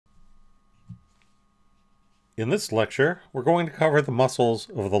In this lecture, we're going to cover the muscles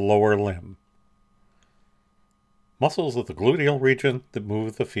of the lower limb. Muscles of the gluteal region that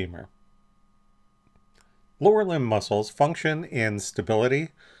move the femur. Lower limb muscles function in stability,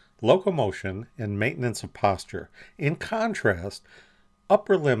 locomotion, and maintenance of posture. In contrast,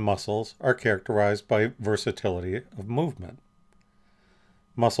 upper limb muscles are characterized by versatility of movement.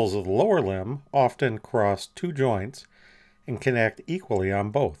 Muscles of the lower limb often cross two joints and can act equally on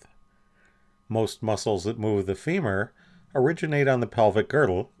both. Most muscles that move the femur originate on the pelvic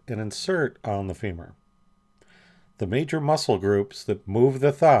girdle and insert on the femur. The major muscle groups that move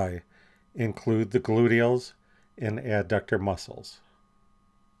the thigh include the gluteals and adductor muscles.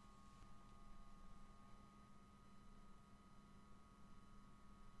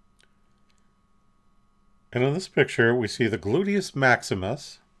 And in this picture, we see the gluteus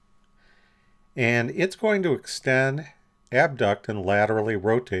maximus, and it's going to extend, abduct, and laterally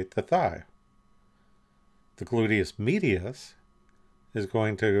rotate the thigh. The gluteus medius is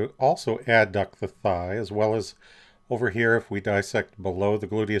going to also adduct the thigh, as well as over here, if we dissect below the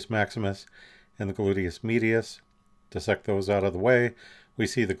gluteus maximus and the gluteus medius, dissect those out of the way, we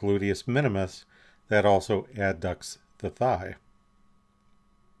see the gluteus minimus that also adducts the thigh.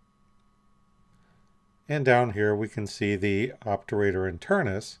 And down here we can see the obturator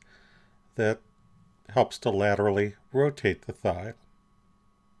internus that helps to laterally rotate the thigh.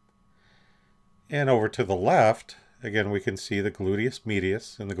 And over to the left, again, we can see the gluteus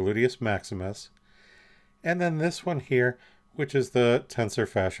medius and the gluteus maximus. And then this one here, which is the tensor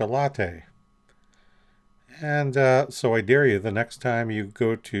fascia latae. And so I dare you, the next time you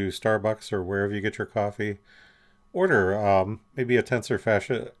go to Starbucks or wherever you get your coffee, order maybe a tensor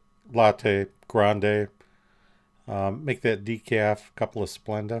fascia latte grande. Make that decaf, a couple of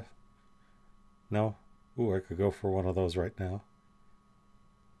Splenda. No? Ooh, I could go for one of those right now.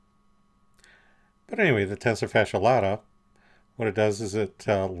 But anyway, the tensor fascia lata, what it does is it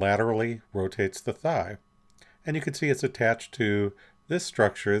laterally rotates the thigh. And you can see it's attached to this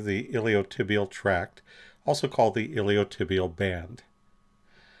structure, the iliotibial tract, also called the iliotibial band.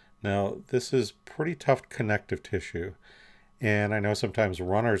 Now, this is pretty tough connective tissue, and I know sometimes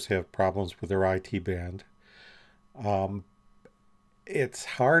runners have problems with their IT band. It's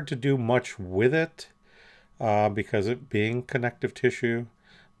hard to do much with it because it being connective tissue,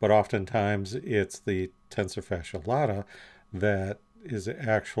 but oftentimes it's the tensor fascia lata that is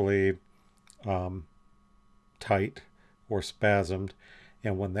actually tight or spasmed,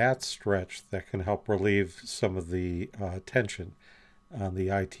 and when that's stretched, that can help relieve some of the tension on the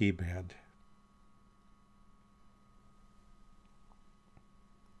IT band.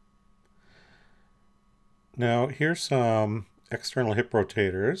 Now here's some external hip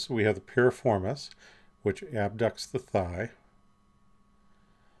rotators. We have the piriformis, which abducts the thigh.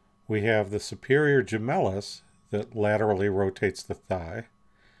 We have the superior gemellus that laterally rotates the thigh.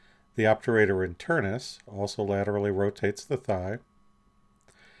 The obturator internus also laterally rotates the thigh.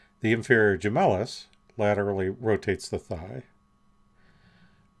 The inferior gemellus laterally rotates the thigh.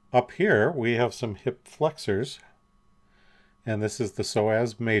 Up here we have some hip flexors, and this is the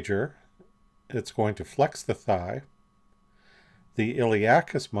psoas major. It's going to flex the thigh. The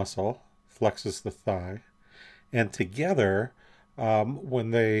iliacus muscle flexes the thigh, and together,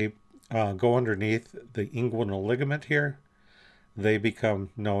 when they go underneath the inguinal ligament here, they become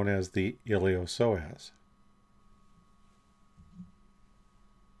known as the iliopsoas.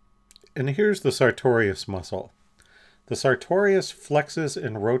 And here's the sartorius muscle. The sartorius flexes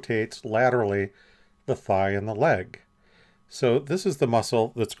and rotates laterally the thigh and the leg. So this is the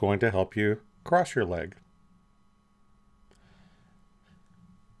muscle that's going to help you cross your leg.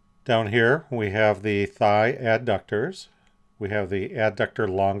 Down here we have the thigh adductors. We have the adductor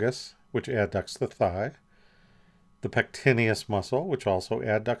longus, which adducts the thigh. The pectineus muscle, which also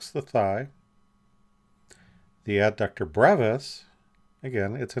adducts the thigh. The adductor brevis,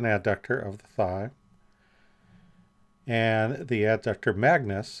 again, it's an adductor of the thigh. And the adductor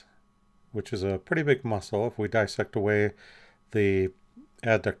magnus, which is a pretty big muscle. If we dissect away the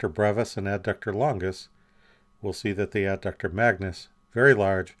adductor brevis and adductor longus, we'll see that the adductor magnus, very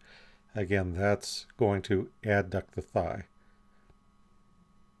large, again, that's going to adduct the thigh.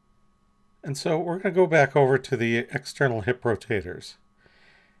 And so we're going to go back over to the external hip rotators.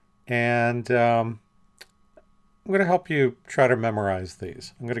 And I'm going to help you try to memorize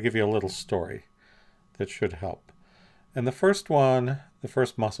these. I'm going to give you a little story that should help. And the first one, the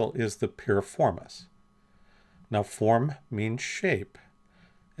first muscle, is the piriformis. Now, form means shape.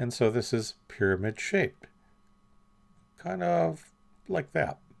 And so this is pyramid shaped. Kind of like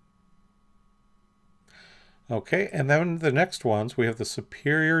that. Okay, and then the next ones, we have the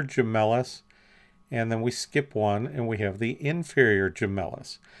superior gemellus And then we skip one and we have the inferior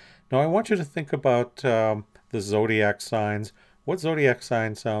gemellus. Now I want you to think about the zodiac signs. What zodiac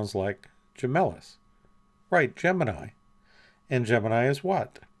sign sounds like gemellus? Right, Gemini. And Gemini is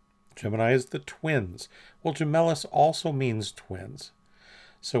what? Gemini is the twins. Well, gemellus also means twins.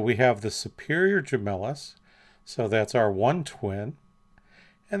 So we have the superior gemellus. So that's our one twin.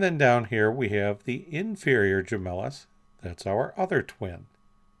 And then down here we have the inferior gemellus. That's our other twin.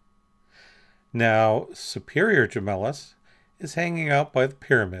 Now, superior gemellus is hanging out by the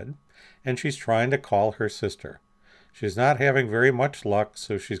pyramid, and she's trying to call her sister. She's not having very much luck,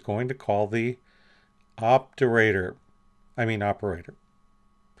 so she's going to call the operator.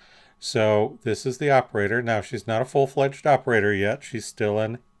 So this is the operator. Now, she's not a full-fledged operator yet. She's still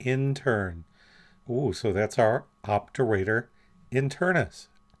an intern. Ooh, so that's our operator internus.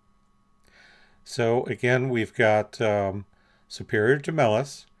 So again, we've got superior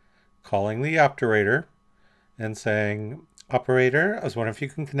gemellus calling the operator and saying, operator, I was wondering if you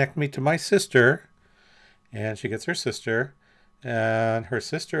can connect me to my sister. And she gets her sister, and her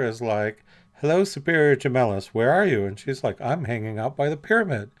sister is like, hello, superior gemellus, where are you? And she's like, I'm hanging out by the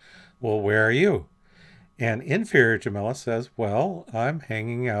pyramid. Well, where are you? And inferior gemellus says, well, I'm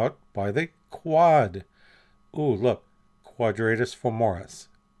hanging out by the quad. Ooh, look, quadratus femoris.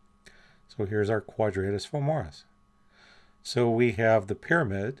 So here's our quadratus femoris. So we have the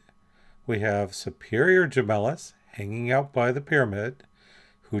pyramid. We have superior gemellus hanging out by the pyramid,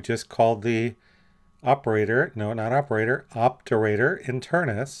 who just called the operator, no, not operator, operator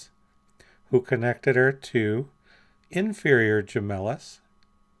internus, who connected her to inferior gemellus,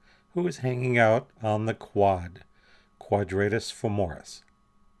 who is hanging out on the quad, quadratus femoris.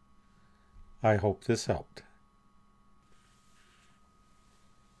 I hope this helped.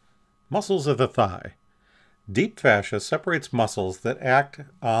 Muscles of the thigh. Deep fascia separates muscles that act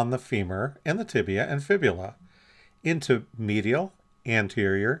on the femur and the tibia and fibula into medial,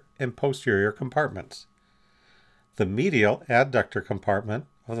 anterior, and posterior compartments. The medial adductor compartment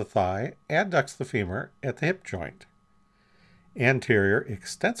of the thigh adducts the femur at the hip joint. Anterior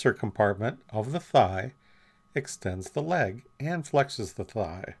extensor compartment of the thigh extends the leg and flexes the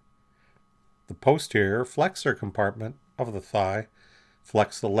thigh. The posterior flexor compartment of the thigh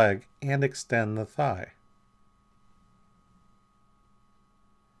flex the leg and extend the thigh.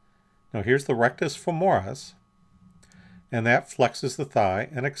 Now here's the rectus femoris, and that flexes the thigh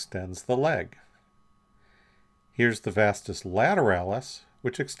and extends the leg. Here's the vastus lateralis,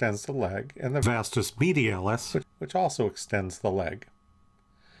 which extends the leg, and the vastus medialis, which also extends the leg.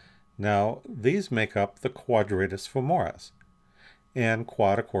 Now, these make up the quadratus femoris, and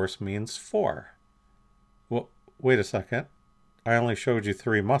quad, of course, means four. Well, wait a second. I only showed you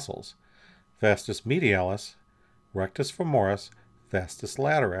three muscles: vastus medialis, rectus femoris, vastus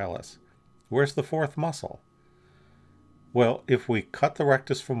lateralis. Where's the fourth muscle? Well, if we cut the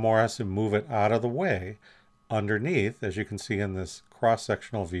rectus femoris and move it out of the way, underneath, as you can see in this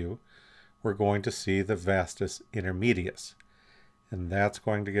cross-sectional view, we're going to see the vastus intermedius. And that's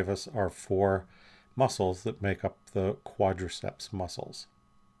going to give us our four muscles that make up the quadriceps muscles.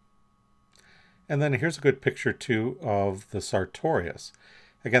 And then here's a good picture too of the sartorius.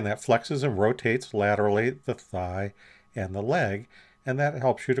 Again, that flexes and rotates laterally the thigh and the leg, and that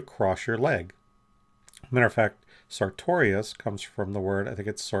helps you to cross your leg. Matter of fact, sartorius comes from the word, I think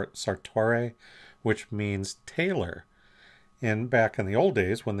it's sartore, which means tailor. And back in the old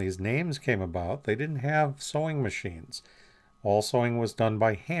days, when these names came about, they didn't have sewing machines. All sewing was done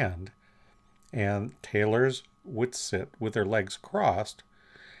by hand, and tailors would sit with their legs crossed,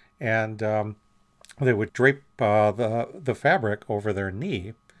 and they would drape the fabric over their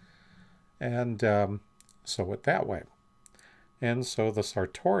knee and sew it that way. And so the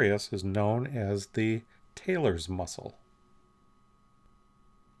sartorius is known as the tailor's muscle.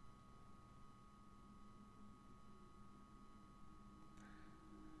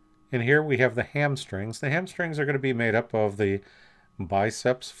 And here we have the hamstrings. The hamstrings are going to be made up of the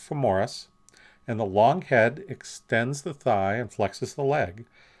biceps femoris, and the long head extends the thigh and flexes the leg.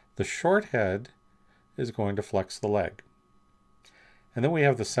 The short head is going to flex the leg. And then we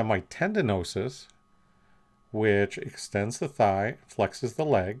have the semitendinosus, which extends the thigh, flexes the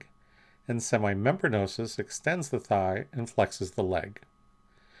leg, and semimembranosus extends the thigh and flexes the leg.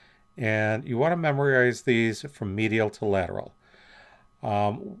 And you want to memorize these from medial to lateral.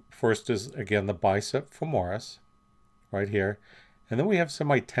 First is, again, the bicep femoris, right here. And then we have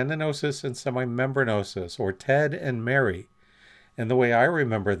semitendinosus and semimembranosus, or Ted and Mary. And the way I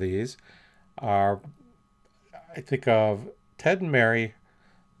remember these are, I think of Ted and Mary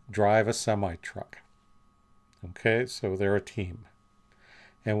drive a semi-truck. Okay, so they're a team.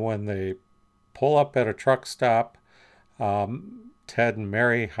 And when they pull up at a truck stop. Ted and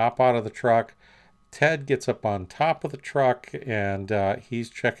Mary hop out of the truck. Ted gets up on top of the truck and he's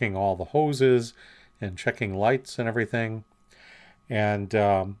checking all the hoses and checking lights and everything.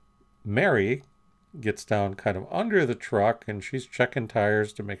 And Mary gets down kind of under the truck and she's checking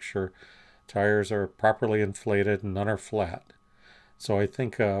tires to make sure tires are properly inflated and none are flat. So I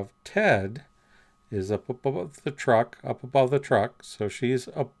think of Ted is up above the truck, so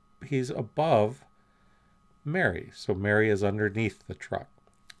he's above Mary. So Mary is underneath the truck.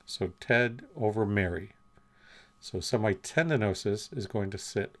 So Ted over Mary. So semitendinosus is going to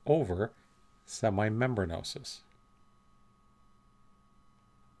sit over semimembranosus.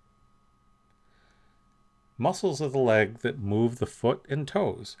 Muscles of the leg that move the foot and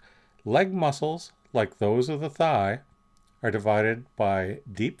toes. Leg muscles, like those of the thigh, are divided by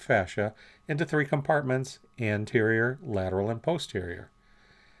deep fascia into three compartments: anterior, lateral, and posterior.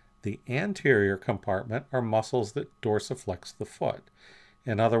 The anterior compartment are muscles that dorsiflex the foot.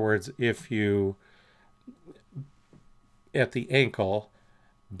 In other words, if you, at the ankle,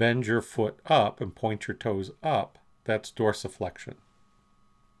 bend your foot up and point your toes up, that's dorsiflexion.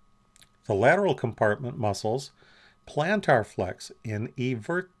 The lateral compartment muscles plantar flex and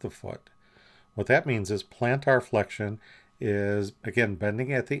evert the foot. What that means is plantar flexion is, again,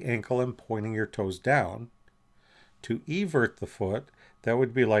 bending at the ankle and pointing your toes down. To evert the foot, that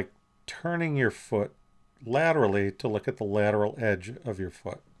would be like turning your foot laterally to look at the lateral edge of your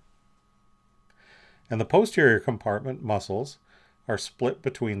foot. And the posterior compartment muscles are split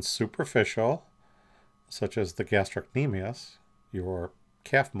between superficial, such as the gastrocnemius, your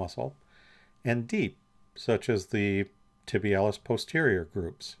calf muscle, and deep, such as the tibialis posterior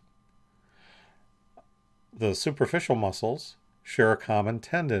groups. The superficial muscles share a common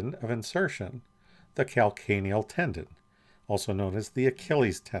tendon of insertion, the calcaneal tendon, also known as the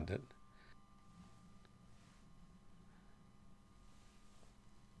Achilles tendon.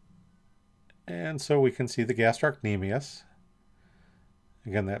 And so we can see the gastrocnemius.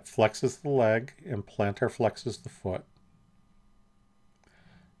 Again, that flexes the leg and plantar flexes the foot.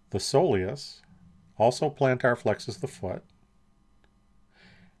 The soleus also plantar flexes the foot.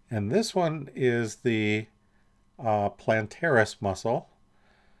 And this one is the plantaris muscle.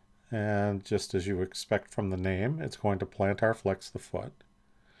 And just as you expect from the name, it's going to plantar flex the foot.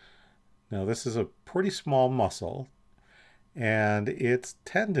 Now this is a pretty small muscle, and its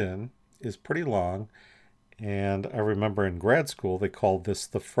tendon is pretty long, and I remember in grad school they called this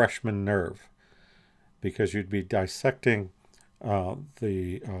the freshman nerve, because you'd be dissecting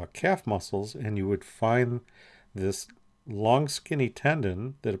the calf muscles and you would find this long skinny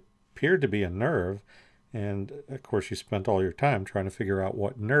tendon that appeared to be a nerve, and of course you spent all your time trying to figure out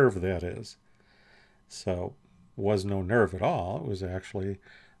what nerve that is. So it was no nerve at all. It was actually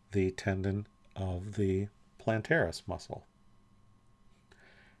the tendon of the plantaris muscle.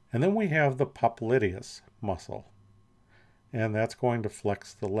 And then we have the popliteus muscle, and that's going to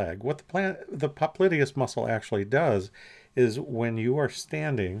flex the leg. What the popliteus muscle actually does is when you are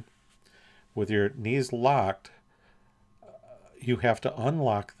standing with your knees locked, you have to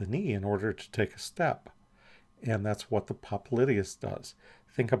unlock the knee in order to take a step. And that's what the popliteus does.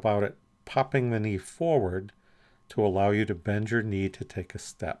 Think about it, popping the knee forward to allow you to bend your knee to take a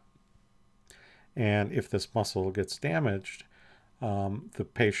step. And if this muscle gets damaged, the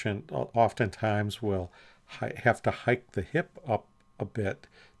patient oftentimes will have to hike the hip up a bit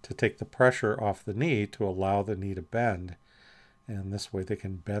to take the pressure off the knee to allow the knee to bend. And this way they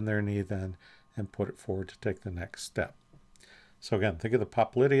can bend their knee then and put it forward to take the next step. So again, think of the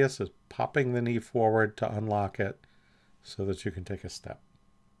popliteus as popping the knee forward to unlock it so that you can take a step.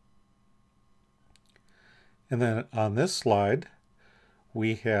 And then on this slide,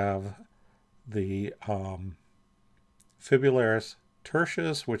 we have the fibularis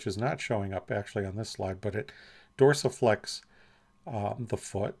tertius, which is not showing up actually on this slide, but it dorsiflex the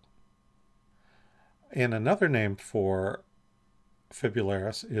foot. And another name for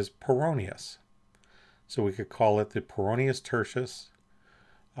fibularis is peroneus. So we could call it the peroneus tertius,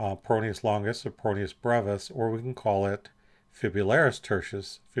 peroneus longus, or peroneus brevis, or we can call it fibularis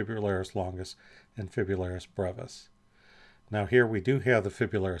tertius, fibularis longus, and fibularis brevis. Now here we do have the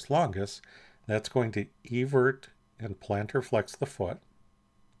fibularis longus. That's going to evert and plantar flex the foot.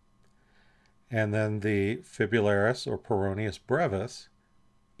 And then the fibularis or peroneus brevis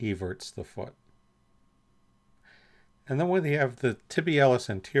everts the foot. And then we have the tibialis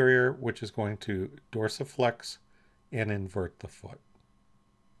anterior, which is going to dorsiflex and invert the foot.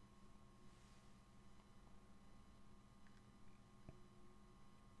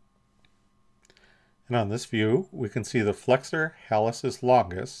 And on this view, we can see the flexor hallucis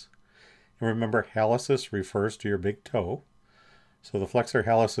longus, And remember, hallucis refers to your big toe. So the flexor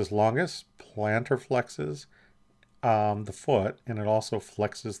hallucis longus, plantar flexes the foot, and it also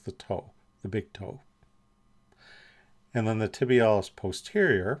flexes the toe, the big toe. And then the tibialis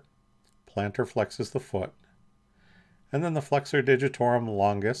posterior, plantar flexes the foot. And then the flexor digitorum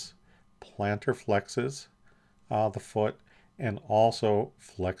longus, plantar flexes the foot, and also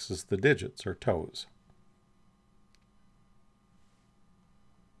flexes the digits or toes.